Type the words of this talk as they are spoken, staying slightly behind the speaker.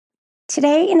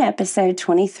Today, in episode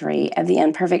 23 of the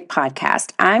Unperfect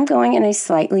Podcast, I'm going in a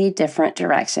slightly different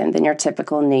direction than your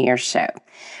typical New Year's show.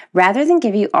 Rather than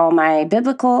give you all my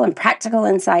biblical and practical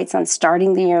insights on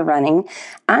starting the year running,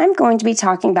 I'm going to be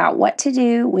talking about what to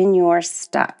do when you're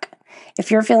stuck. If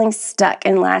you're feeling stuck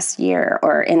in last year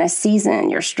or in a season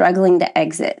you're struggling to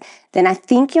exit, then I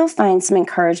think you'll find some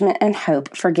encouragement and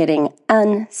hope for getting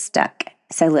unstuck.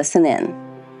 So listen in.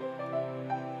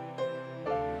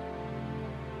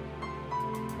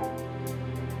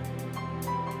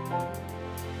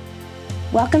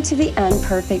 Welcome to the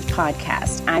Unperfect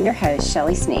Podcast. I'm your host,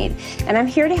 Shelley Sneed, and I'm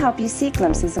here to help you see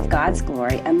glimpses of God's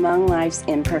glory among life's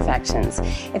imperfections.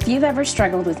 If you've ever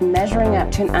struggled with measuring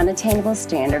up to an unattainable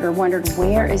standard or wondered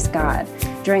where is God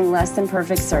during less than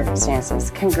perfect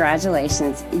circumstances,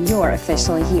 congratulations, you're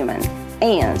officially human,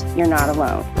 and you're not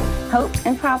alone. Hope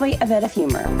and probably a bit of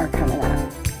humor are coming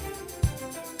up.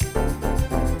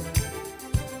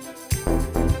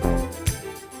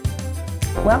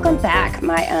 Welcome back,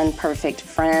 my unperfect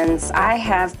friends. I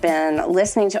have been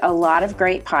listening to a lot of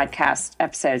great podcast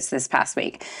episodes this past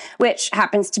week, which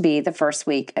happens to be the first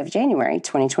week of January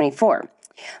 2024.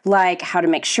 Like how to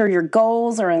make sure your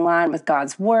goals are in line with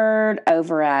God's Word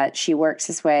over at She Works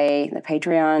This Way, the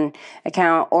Patreon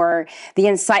account, or the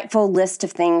insightful list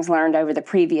of things learned over the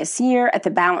previous year at the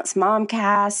Balanced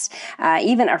Momcast,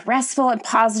 even a restful and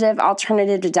positive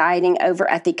alternative to dieting over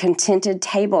at the Contented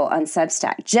Table on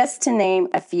Substack, just to name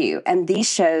a few. And these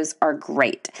shows are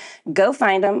great. Go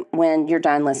find them when you're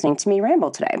done listening to me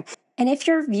ramble today. And if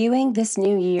you're viewing this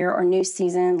new year or new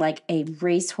season like a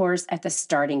racehorse at the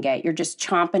starting gate, you're just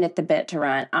chomping at the bit to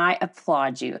run, I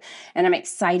applaud you. And I'm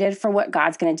excited for what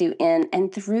God's going to do in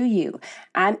and through you.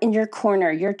 I'm in your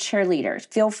corner, your cheerleader.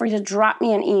 Feel free to drop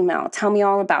me an email. Tell me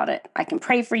all about it. I can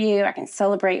pray for you. I can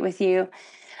celebrate with you.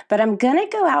 But I'm going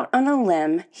to go out on a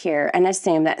limb here and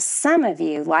assume that some of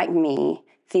you, like me,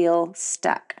 feel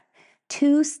stuck.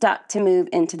 Too stuck to move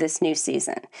into this new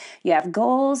season. You have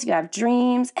goals, you have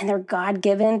dreams, and they're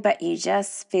God-given, but you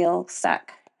just feel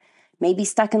stuck. Maybe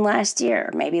stuck in last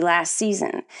year, maybe last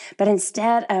season. But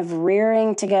instead of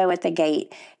rearing to go at the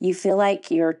gate, you feel like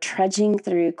you're trudging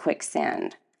through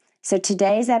quicksand. So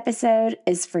today's episode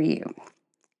is for you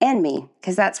and me,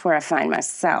 because that's where I find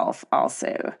myself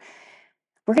also.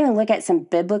 We're going to look at some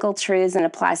biblical truths and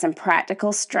apply some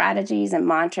practical strategies and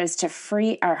mantras to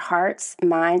free our hearts,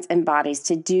 minds, and bodies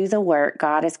to do the work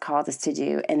God has called us to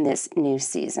do in this new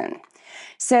season.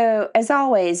 So, as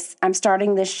always, I'm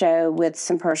starting this show with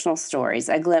some personal stories,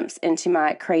 a glimpse into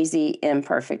my crazy,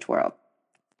 imperfect world.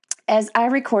 As I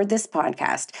record this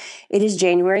podcast, it is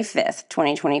January 5th,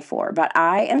 2024, but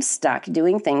I am stuck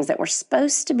doing things that were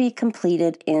supposed to be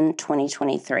completed in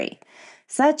 2023,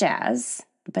 such as,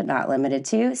 but not limited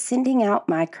to, sending out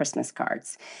my Christmas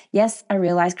cards. Yes, I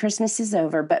realize Christmas is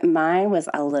over, but mine was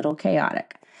a little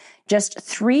chaotic. Just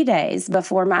 3 days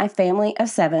before my family of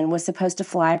 7 was supposed to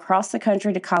fly across the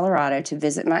country to Colorado to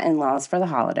visit my in-laws for the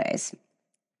holidays,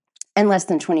 and less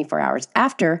than 24 hours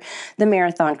after the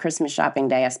marathon Christmas shopping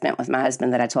day I spent with my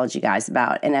husband that I told you guys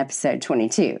about in episode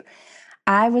 22,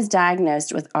 I was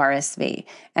diagnosed with RSV.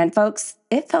 And folks,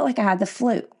 it felt like I had the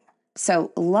flu.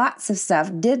 So lots of stuff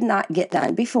did not get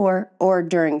done before or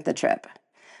during the trip.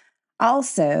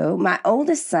 Also, my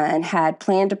oldest son had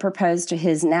planned to propose to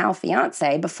his now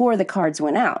fiance before the cards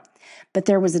went out, but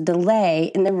there was a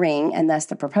delay in the ring and thus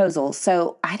the proposal,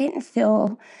 so I didn't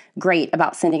feel great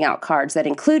about sending out cards that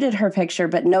included her picture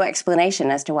but no explanation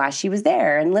as to why she was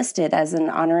there and listed as an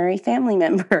honorary family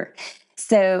member.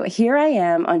 So here I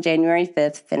am on January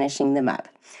 5th finishing them up.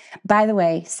 By the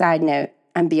way, side note,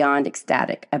 I'm beyond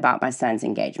ecstatic about my son's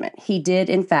engagement. He did,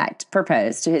 in fact,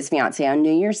 propose to his fiancée on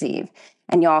New Year's Eve.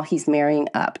 And y'all, he's marrying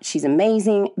up. She's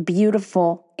amazing,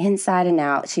 beautiful, inside and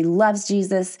out. She loves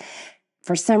Jesus.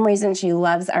 For some reason, she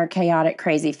loves our chaotic,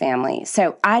 crazy family.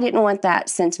 So I didn't want that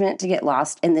sentiment to get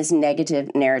lost in this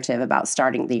negative narrative about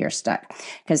starting the year stuck,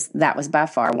 because that was by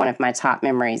far one of my top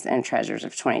memories and treasures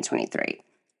of 2023.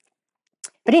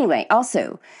 But anyway,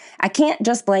 also, I can't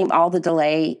just blame all the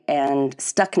delay and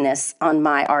stuckness on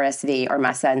my RSV or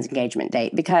my son's engagement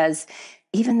date, because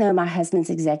even though my husband's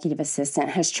executive assistant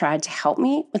has tried to help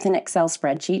me with an Excel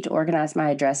spreadsheet to organize my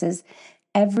addresses,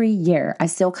 every year I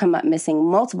still come up missing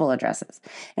multiple addresses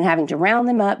and having to round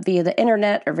them up via the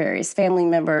internet or various family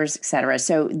members, etc.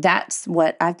 So that's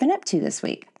what I've been up to this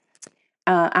week.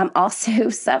 I'm also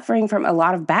suffering from a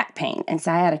lot of back pain and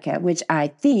sciatica, which I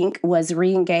think was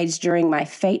re-engaged during my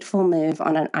fateful move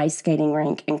on an ice skating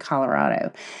rink in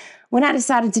Colorado, when I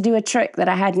decided to do a trick that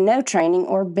I had no training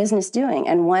or business doing,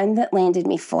 and one that landed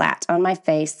me flat on my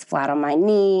face, flat on my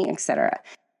knee, etc.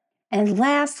 And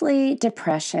lastly,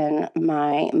 depression.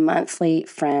 My monthly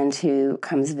friend who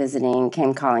comes visiting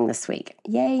came calling this week.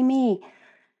 Yay, me.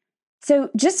 So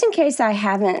just in case I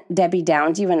haven't Debbie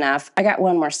downed you enough, I got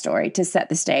one more story to set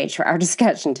the stage for our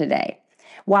discussion today.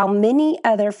 While many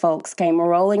other folks came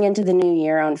rolling into the new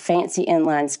year on fancy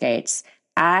inline skates,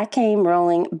 I came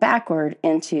rolling backward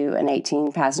into an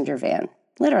 18-passenger van,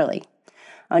 literally.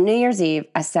 On New Year's Eve,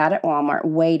 I sat at Walmart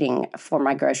waiting for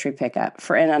my grocery pickup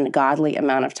for an ungodly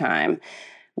amount of time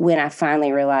when I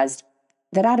finally realized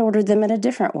that I'd ordered them at a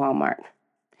different Walmart.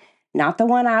 Not the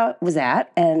one I was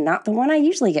at, and not the one I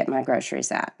usually get my groceries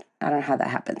at. I don't know how that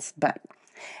happens, but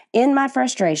in my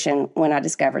frustration when I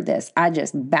discovered this, I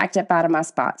just backed up out of my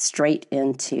spot straight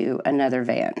into another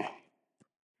van.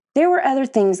 There were other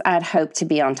things I'd hoped to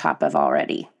be on top of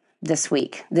already this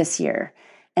week, this year,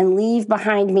 and leave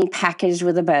behind me packaged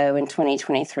with a bow in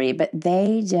 2023, but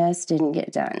they just didn't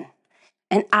get done.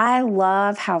 And I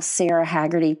love how Sarah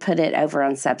Haggerty put it over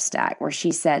on Substack, where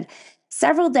she said,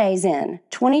 several days in,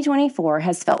 2024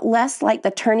 has felt less like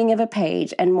the turning of a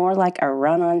page and more like a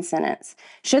run-on sentence.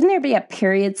 Shouldn't there be a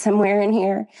period somewhere in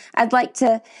here? I'd like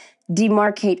to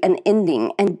demarcate an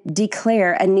ending and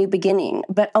declare a new beginning,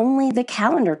 but only the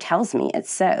calendar tells me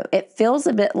it's so. It feels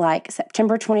a bit like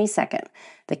September 22nd,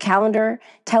 the calendar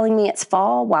telling me it's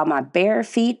fall while my bare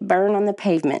feet burn on the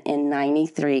pavement in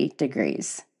 93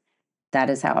 degrees. That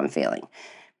is how I'm feeling,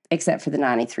 except for the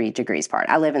 93 degrees part.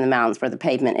 I live in the mountains where the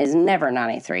pavement is never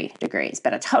 93 degrees,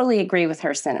 but I totally agree with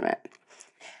her sentiment.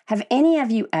 Have any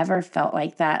of you ever felt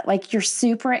like that? Like you're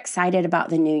super excited about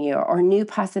the new year or new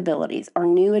possibilities or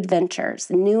new adventures,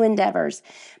 new endeavors,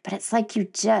 but it's like you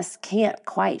just can't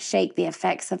quite shake the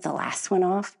effects of the last one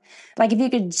off? Like if you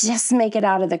could just make it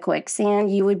out of the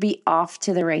quicksand, you would be off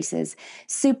to the races.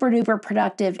 Super duper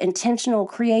productive, intentional,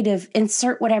 creative,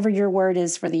 insert whatever your word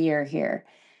is for the year here.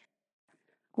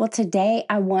 Well, today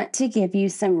I want to give you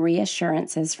some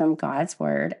reassurances from God's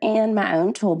Word and my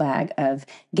own tool bag of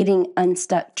getting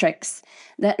unstuck tricks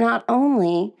that not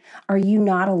only are you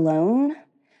not alone,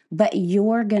 but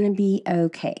you're going to be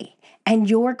okay. And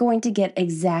you're going to get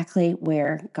exactly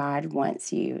where God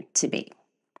wants you to be.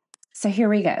 So here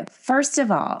we go. First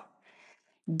of all,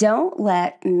 don't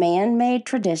let man-made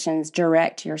traditions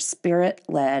direct your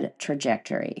spirit-led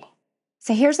trajectory.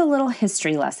 So here's a little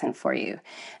history lesson for you.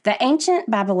 The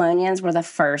ancient Babylonians were the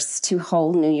first to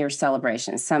hold New Year's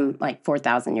celebrations, some like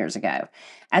 4,000 years ago,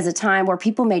 as a time where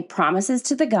people made promises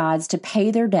to the gods to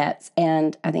pay their debts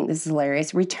and, I think this is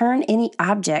hilarious, return any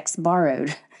objects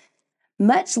borrowed.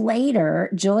 Much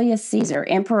later, Julius Caesar,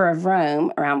 emperor of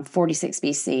Rome, around 46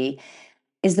 BC,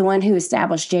 is the one who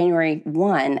established January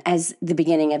 1 as the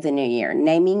beginning of the new year,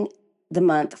 naming the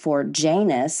month for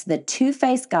Janus, the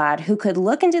two-faced god who could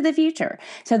look into the future.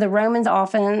 So the Romans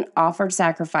often offered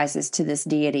sacrifices to this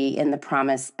deity in the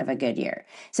promise of a good year.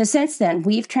 So since then,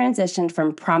 we've transitioned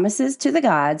from promises to the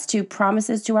gods to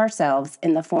promises to ourselves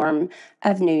in the form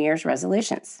of New Year's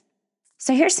resolutions.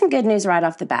 So here's some good news right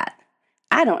off the bat.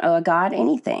 I don't owe a God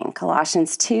anything.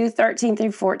 Colossians 2:13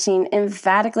 through 14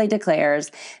 emphatically declares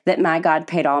that my God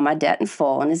paid all my debt in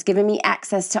full and has given me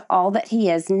access to all that he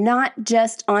is, not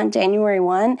just on January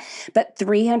 1, but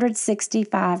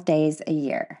 365 days a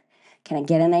year. Can I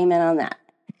get an amen on that?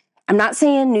 I'm not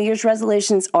saying New Year's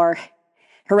resolutions are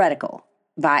heretical.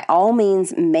 By all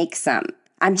means, make some.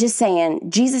 I'm just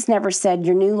saying Jesus never said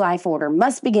your new life order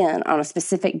must begin on a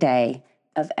specific day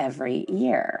of every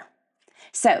year.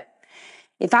 So,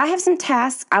 if I have some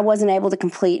tasks I wasn't able to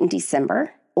complete in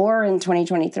December or in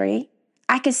 2023,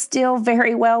 I could still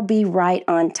very well be right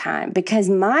on time because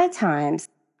my times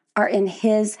are in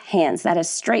his hands. That is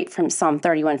straight from Psalm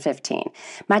 31:15.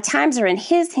 My times are in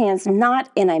his hands, not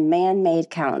in a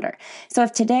man-made calendar. So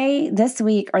if today, this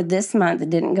week, or this month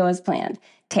didn't go as planned,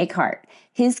 take heart.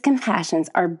 His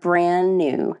compassions are brand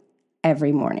new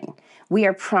every morning. We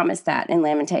are promised that in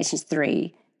Lamentations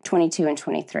 3:22 and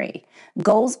 23.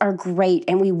 Goals are great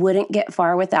and we wouldn't get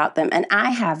far without them, and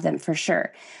I have them for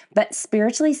sure. But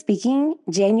spiritually speaking,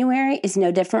 January is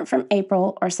no different from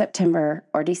April or September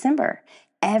or December.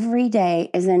 Every day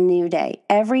is a new day.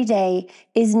 Every day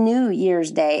is New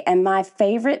Year's Day. And my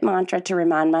favorite mantra to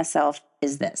remind myself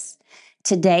is this: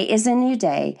 today is a new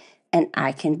day and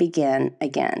I can begin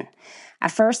again. I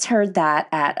first heard that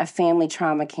at a family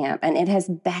trauma camp, and it has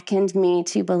beckoned me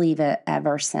to believe it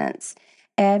ever since.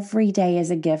 Every day is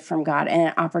a gift from God and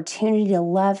an opportunity to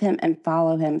love him and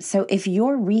follow him. So if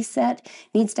your reset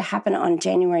needs to happen on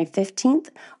January 15th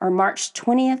or March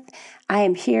 20th, I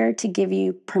am here to give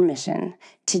you permission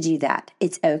to do that.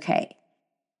 It's okay.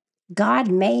 God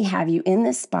may have you in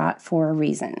this spot for a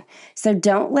reason. So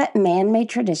don't let man-made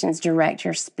traditions direct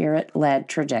your spirit-led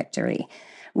trajectory,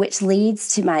 which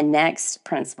leads to my next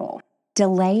principle.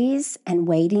 Delays and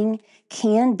waiting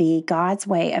can be God's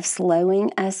way of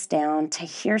slowing us down to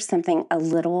hear something a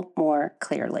little more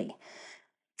clearly.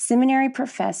 Seminary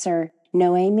professor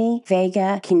Noemi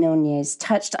Vega Quinones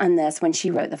touched on this when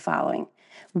she wrote the following.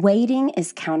 Waiting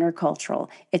is countercultural.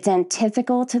 It's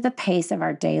antithetical to the pace of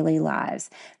our daily lives.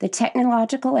 The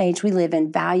technological age we live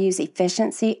in values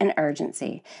efficiency and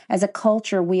urgency. As a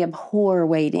culture, we abhor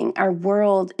waiting. Our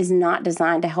world is not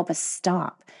designed to help us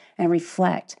stop and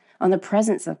reflect on the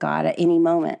presence of God at any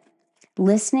moment.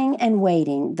 Listening and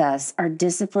waiting, thus, are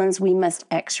disciplines we must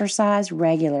exercise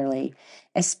regularly,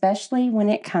 especially when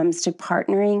it comes to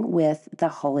partnering with the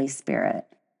Holy Spirit.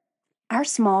 Our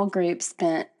small group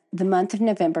spent the month of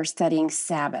November studying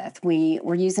Sabbath. We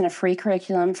were using a free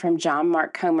curriculum from John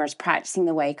Mark Comer's Practicing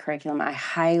the Way curriculum. I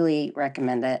highly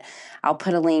recommend it. I'll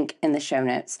put a link in the show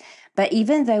notes. But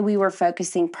even though we were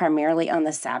focusing primarily on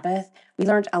the Sabbath, we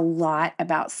learned a lot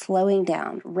about slowing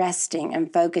down, resting,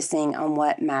 and focusing on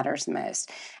what matters most.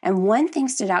 And one thing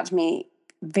stood out to me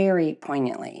very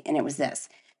poignantly, and it was this.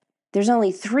 There's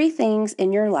only 3 things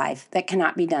in your life that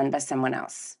cannot be done by someone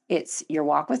else. It's your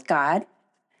walk with God,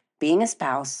 being a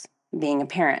spouse, being a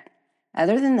parent.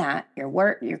 Other than that, your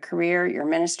work, your career, your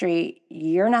ministry,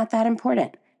 you're not that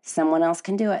important. Someone else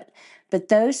can do it. But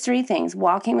those 3 things,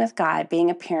 walking with God, being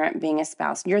a parent, being a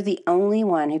spouse, you're the only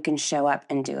one who can show up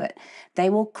and do it. They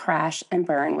will crash and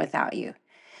burn without you.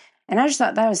 And I just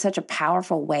thought that was such a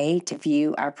powerful way to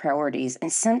view our priorities.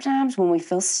 And sometimes when we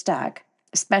feel stuck,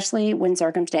 especially when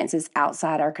circumstances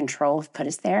outside our control have put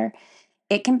us there,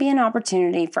 it can be an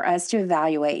opportunity for us to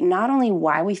evaluate not only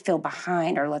why we feel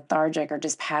behind or lethargic or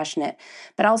dispassionate,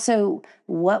 but also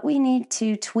what we need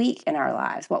to tweak in our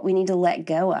lives, what we need to let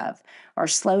go of or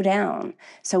slow down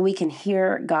so we can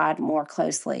hear God more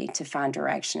closely to find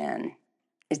direction in.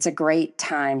 It's a great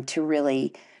time to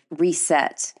really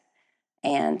reset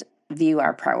and view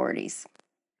our priorities.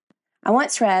 I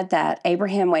once read that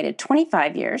Abraham waited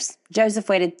 25 years, Joseph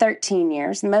waited 13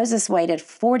 years, Moses waited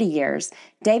 40 years,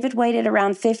 David waited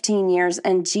around 15 years,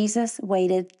 and Jesus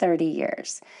waited 30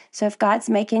 years. So if God's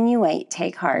making you wait,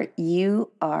 take heart. You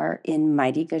are in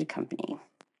mighty good company.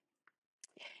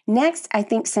 Next, I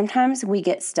think sometimes we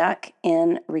get stuck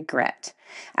in regret.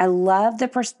 I love the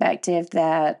perspective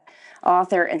that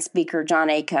author and speaker John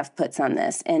Acuff puts on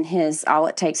this in his All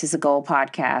It Takes Is a Goal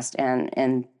podcast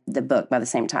and the book by the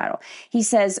same title. He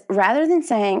says, rather than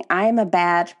saying, I am a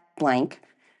bad blank,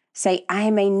 say, I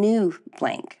am a new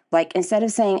blank. Like instead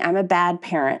of saying, I'm a bad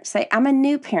parent, say, I'm a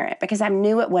new parent because I'm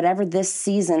new at whatever this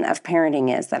season of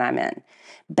parenting is that I'm in.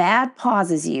 Bad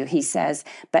pauses you, he says,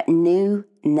 but new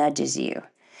nudges you.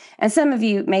 And some of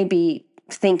you may be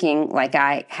thinking like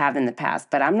I have in the past,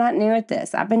 but I'm not new at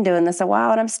this. I've been doing this a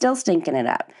while and I'm still stinking it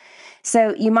up.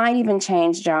 So you might even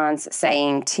change John's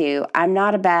saying to, I'm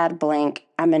not a bad blank,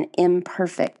 I'm an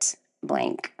imperfect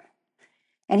blank.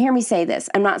 And hear me say this,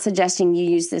 I'm not suggesting you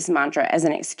use this mantra as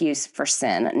an excuse for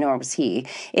sin, nor was he.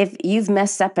 If you've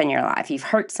messed up in your life, you've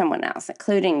hurt someone else,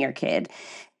 including your kid,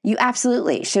 you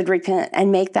absolutely should repent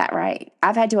and make that right.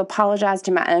 I've had to apologize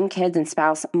to my own kids and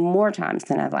spouse more times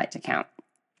than I'd like to count.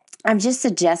 I'm just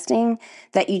suggesting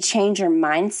that you change your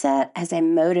mindset as a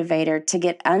motivator to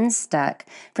get unstuck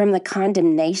from the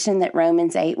condemnation that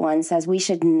Romans 8:1 says we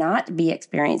should not be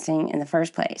experiencing in the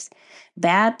first place.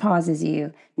 Bad pauses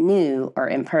you, new or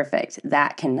imperfect,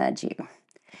 that can nudge you.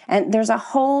 And there's a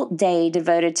whole day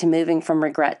devoted to moving from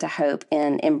regret to hope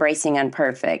in Embracing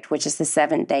Unperfect, which is the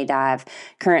 7-day dive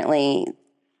currently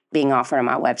being offered on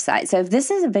my website. So if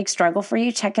this is a big struggle for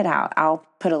you, check it out. I'll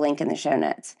put a link in the show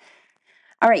notes.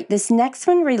 All right, this next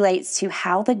one relates to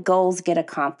how the goals get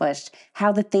accomplished,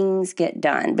 how the things get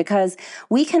done, because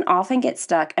we can often get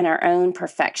stuck in our own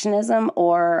perfectionism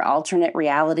or alternate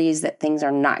realities that things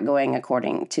are not going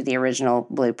according to the original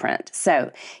blueprint.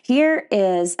 So here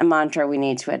is a mantra we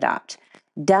need to adopt.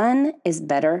 Done is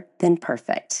better than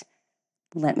perfect.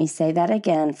 Let me say that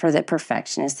again for the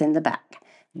perfectionists in the back.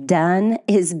 Done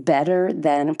is better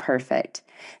than perfect.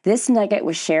 This nugget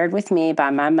was shared with me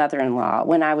by my mother-in-law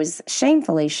when I was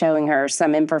shamefully showing her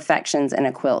some imperfections in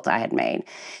a quilt I had made.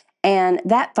 And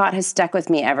that thought has stuck with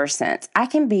me ever since. I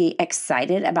can be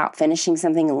excited about finishing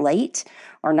something late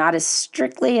or not as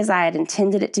strictly as I had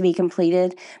intended it to be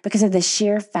completed because of the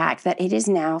sheer fact that it is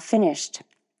now finished.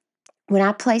 When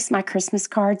I place my Christmas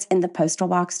cards in the postal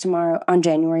box tomorrow on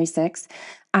January 6th,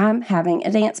 I'm having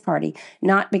a dance party.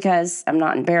 Not because I'm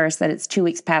not embarrassed that it's 2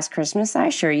 weeks past Christmas. I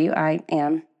assure you I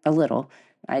am a little.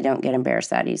 I don't get embarrassed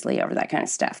that easily over that kind of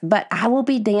stuff. But I will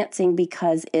be dancing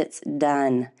because it's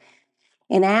done.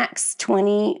 In Acts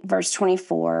 20, verse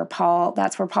 24,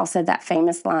 that's where Paul said that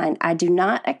famous line, I do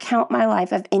not account my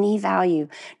life of any value,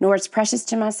 nor its precious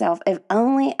to myself, if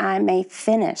only I may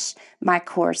finish my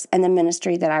course and the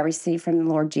ministry that I received from the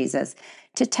Lord Jesus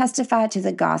to testify to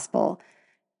the gospel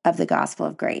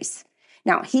of grace.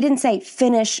 Now, he didn't say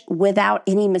finish without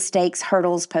any mistakes,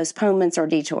 hurdles, postponements, or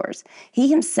detours. He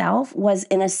himself was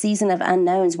in a season of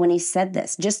unknowns when he said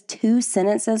this. Just 2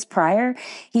 sentences prior,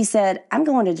 he said, I'm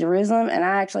going to Jerusalem, and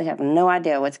I actually have no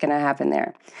idea what's going to happen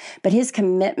there. But his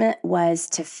commitment was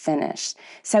to finish.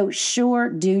 So sure,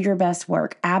 do your best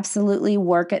work. Absolutely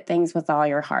work at things with all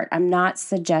your heart. I'm not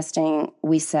suggesting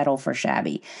we settle for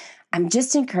shabby. I'm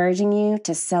just encouraging you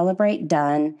to celebrate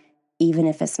done, even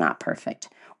if it's not perfect,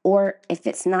 or if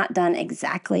it's not done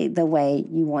exactly the way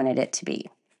you wanted it to be.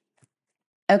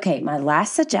 Okay, my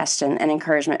last suggestion and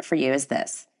encouragement for you is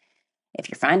this. If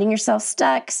you're finding yourself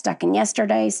stuck in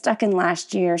yesterday, stuck in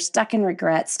last year, stuck in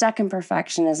regret, stuck in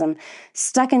perfectionism,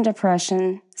 stuck in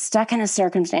depression, stuck in a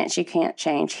circumstance you can't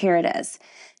change, here it is.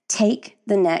 Take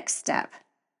the next step.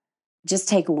 Just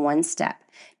take one step.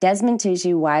 Desmond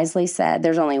Tutu wisely said,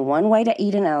 there's only one way to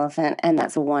eat an elephant, and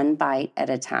that's one bite at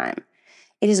a time.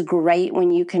 It is great when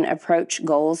you can approach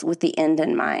goals with the end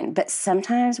in mind, but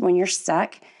sometimes when you're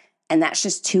stuck and that's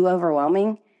just too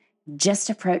overwhelming, just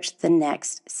approach the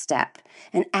next step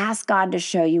and ask God to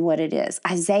show you what it is.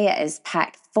 Isaiah is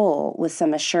packed full with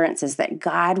some assurances that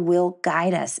God will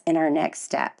guide us in our next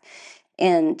step.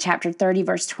 In chapter 30,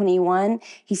 verse 21,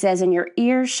 he says, and your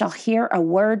ears shall hear a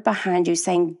word behind you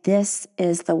saying, this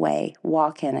is the way,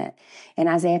 walk in it. In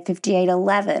Isaiah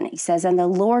 58:11, he says, and the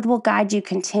Lord will guide you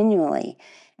continually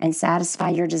and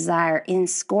satisfy your desire in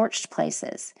scorched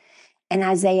places. In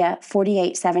Isaiah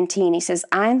 48:17, he says,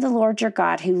 I'm the Lord your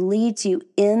God who leads you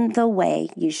in the way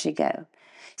you should go.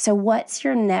 So what's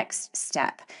your next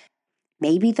step?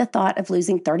 Maybe the thought of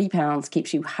losing 30 pounds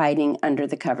keeps you hiding under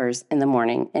the covers in the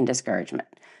morning in discouragement.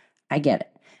 I get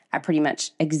it. I pretty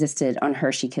much existed on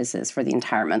Hershey Kisses for the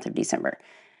entire month of December.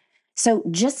 So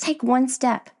just take one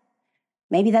step.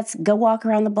 Maybe that's go walk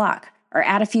around the block or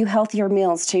add a few healthier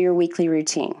meals to your weekly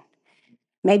routine.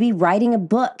 Maybe writing a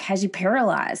book has you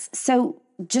paralyzed. So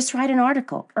just write an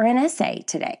article or an essay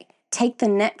today. Take the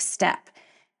next step.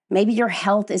 Maybe your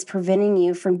health is preventing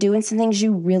you from doing some things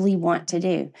you really want to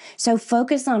do. So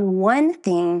focus on one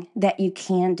thing that you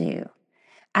can do.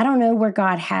 I don't know where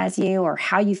God has you or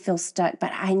how you feel stuck,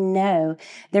 but I know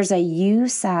there's a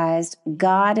you-sized,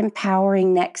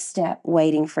 God-empowering next step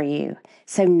waiting for you.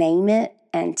 So name it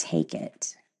and take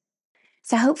it.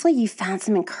 So hopefully you found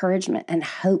some encouragement and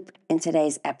hope in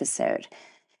today's episode.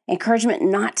 Encouragement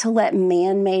not to let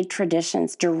man-made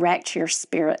traditions direct your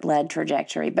spirit-led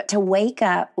trajectory, but to wake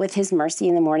up with his mercy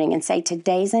in the morning and say,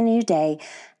 today's a new day,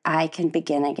 I can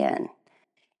begin again.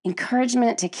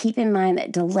 Encouragement to keep in mind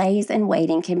that delays and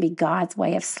waiting can be God's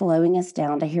way of slowing us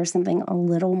down to hear something a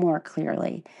little more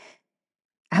clearly.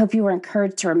 I hope you were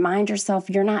encouraged to remind yourself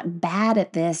you're not bad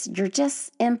at this, you're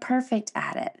just imperfect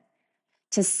at it.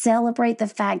 To celebrate the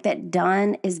fact that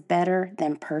done is better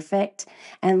than perfect.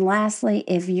 And lastly,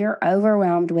 if you're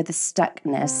overwhelmed with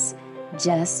stuckness,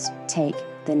 just take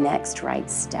the next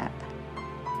right step.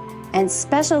 And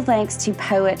special thanks to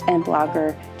poet and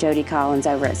blogger Jody Collins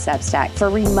over at Substack for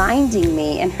reminding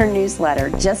me in her newsletter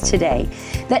just today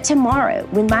that tomorrow,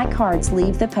 when my cards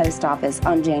leave the post office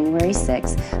on January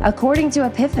 6th, according to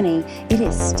Epiphany, it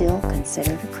is still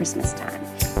considered Christmas time.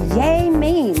 Yay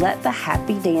me, let the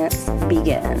happy dance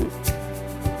begin.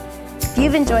 If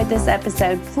you've enjoyed this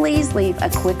episode, please leave a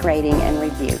quick rating and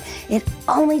review. It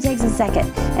only takes a second,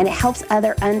 and it helps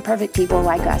other unperfect people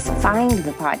like us find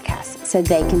the podcast so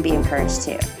they can be encouraged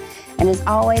too. And as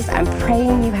always, I'm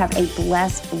praying you have a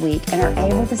blessed week and are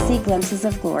able to see glimpses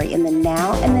of glory in the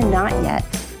now and the not yet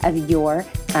of your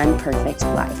unperfect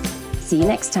life. See you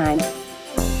next time.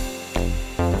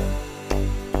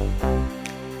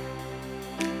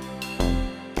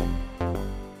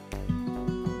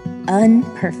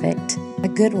 Unperfect, a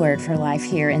good word for life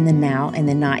here in the now and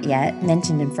the not yet,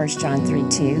 mentioned in 1 John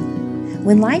 3:2.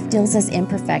 When life deals us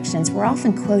imperfections, we're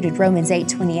often quoted Romans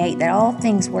 8:28 that all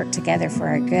things work together for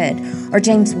our good, or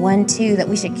James 1:2 that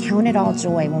we should count it all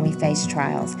joy when we face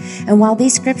trials. And while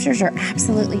these scriptures are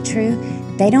absolutely true,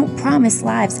 they don't promise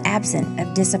lives absent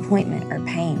of disappointment or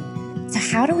pain. So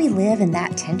how do we live in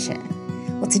that tension?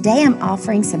 Well, today I'm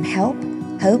offering some help,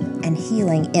 hope, and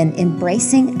healing in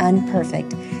Embracing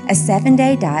Unperfect, a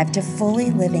 7-day dive to fully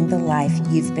living the life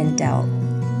you've been dealt.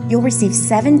 You'll receive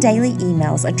 7 daily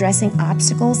emails addressing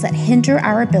obstacles that hinder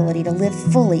our ability to live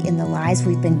fully in the lives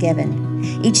we've been given.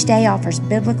 Each day offers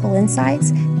biblical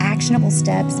insights, actionable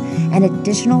steps, and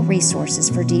additional resources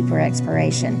for deeper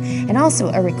exploration, and also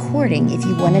a recording if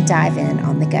you want to dive in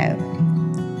on the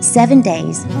go. 7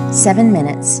 days, 7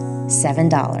 minutes,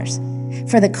 $7.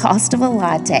 For the cost of a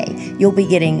latte, you'll be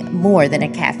getting more than a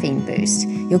caffeine boost.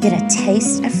 You'll get a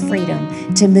taste of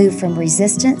freedom to move from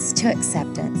resistance to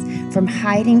acceptance, from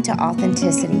hiding to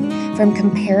authenticity, from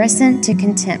comparison to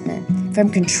contentment, from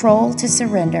control to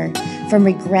surrender, from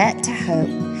regret to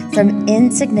hope, from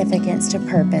insignificance to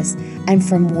purpose, and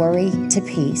from worry to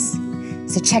peace.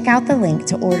 So check out the link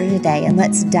to order today, and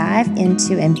let's dive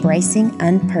into embracing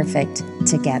unperfect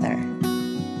together.